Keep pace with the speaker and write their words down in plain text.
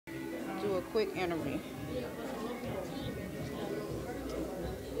a quick interview.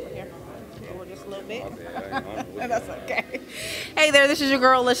 Here. Over just a little bit. That's okay. Hey there, this is your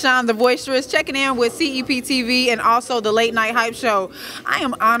girl LaShawn the Boisterous, checking in with CEP TV and also the Late Night Hype Show. I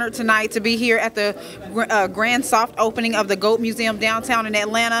am honored tonight to be here at the grand soft opening of the GOAT Museum downtown in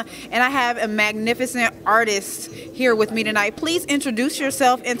Atlanta, and I have a magnificent artist here with me tonight. Please introduce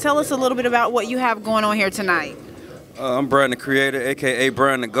yourself and tell us a little bit about what you have going on here tonight. I'm Brian the Creator, aka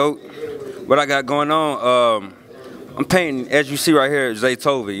Brian the GOAT. What I got going on, I'm painting, as you see right here,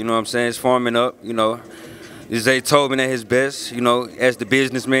 Zaytoven, you know what I'm saying? It's forming up, you know. Zaytoven at his best, you know, as the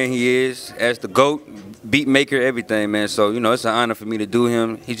businessman he is, as the GOAT, beat maker, everything, man. So, you know, it's an honor for me to do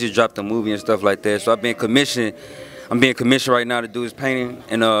him. He just dropped a movie and stuff like that. So I'm being commissioned right now to do his painting,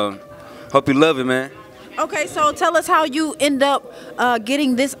 and hope you love it, man. Okay, so tell us how you end up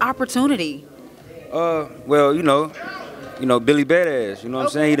getting this opportunity. Well, you know, Billy Badass, you know what I'm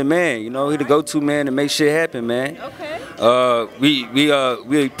saying? He the man, you know, he the go-to man to make shit happen, man. Okay.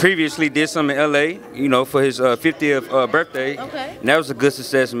 We previously did something in LA, you know, for his 50th birthday. Okay. And that was a good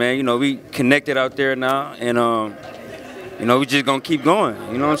success, man. You know, we connected out there now, and you know, we just gonna keep going.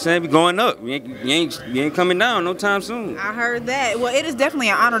 You know what I'm saying? We going up. You ain't coming down no time soon. I heard that. Well, it is definitely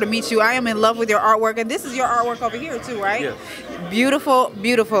an honor to meet you. I am in love with your artwork, and this is your artwork over here too, right? Yeah. Beautiful,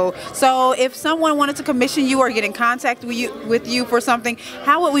 beautiful. So, if someone wanted to commission you or get in contact with you for something,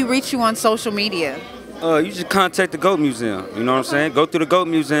 how would we reach you on social media? You just contact the GOAT Museum. You know what I'm saying? Go through the GOAT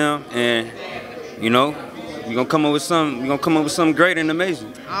Museum, and you know, we're gonna come up with something great and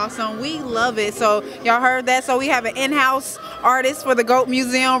amazing. Awesome. We love it. So y'all heard that. So we have an in-house artist for the GOAT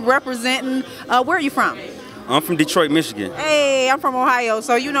Museum representing. Where are you from? I'm from Detroit, Michigan. Hey, I'm from Ohio.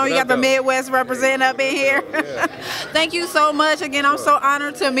 So you know you got the Midwest representing up in here. Yeah. Thank you so much. Again, I'm so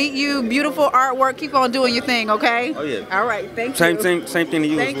honored to meet you. Beautiful artwork. Keep on doing your thing, okay? Oh yeah. All right. Thank you. Same thing to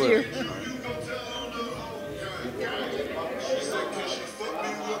you as well. Thank you.